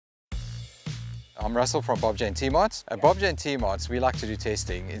I'm Russell from Bob Jane T-Marts. At Bob Jane T-Marts, we like to do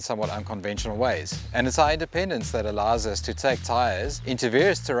testing in somewhat unconventional ways. And it's our independence that allows us to take tyres into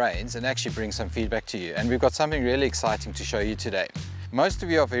various terrains and actually bring some feedback to you. And we've got something really exciting to show you today. Most of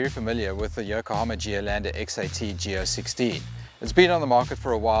you are very familiar with the Yokohama Geolandar XD G017. It's been on the market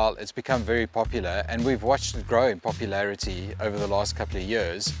for a while, it's become very popular, and we've watched it grow in popularity over the last couple of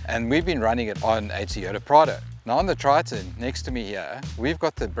years, and we've been running it on a Toyota Prado. Now on the Triton next to me here, we've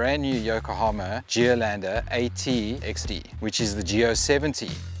got the brand new Yokohama Geolandar A XD, which is the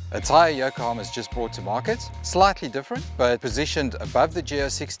G017. A tyre Yokohama's just brought to market, slightly different, but positioned above the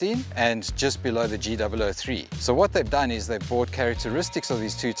G016 and just below the G003. So what they've done is they've brought characteristics of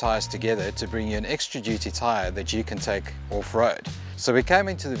these two tyres together to bring you an extra duty tyre that you can take off-road. So we came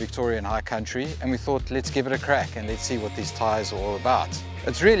into the Victorian High Country and we thought, let's give it a crack and let's see what these tyres are all about.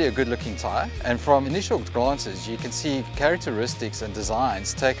 It's really a good looking tyre, and from initial glances you can see characteristics and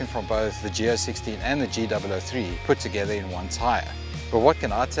designs taken from both the G016 and the G003 put together in one tyre. But what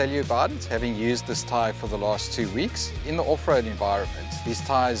can I tell you about it, having used this tyre for the last 2 weeks? In the off-road environment, these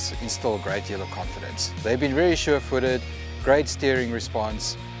tyres instill a great deal of confidence. They've been very sure-footed, great steering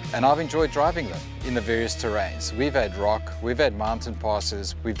response, and I've enjoyed driving them in the various terrains. We've had rock, we've had mountain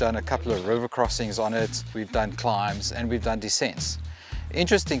passes, we've done a couple of river crossings on it, we've done climbs, and we've done descents.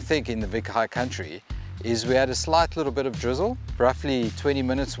 Interesting thing in the Vic High Country is we had a slight little bit of drizzle, roughly 20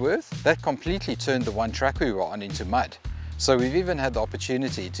 minutes worth. That completely turned the one track we were on into mud. So we've even had the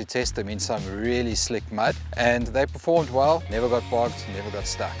opportunity to test them in some really slick mud, and they performed well, never got bogged, never got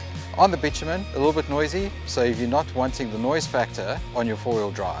stuck. On the bitumen, a little bit noisy, so if you're not wanting the noise factor on your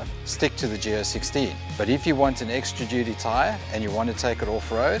four-wheel drive, stick to the G016. But if you want an extra duty tyre and you want to take it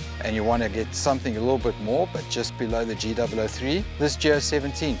off-road and you want to get something a little bit more but just below the G003, this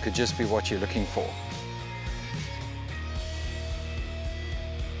G017 could just be what you're looking for.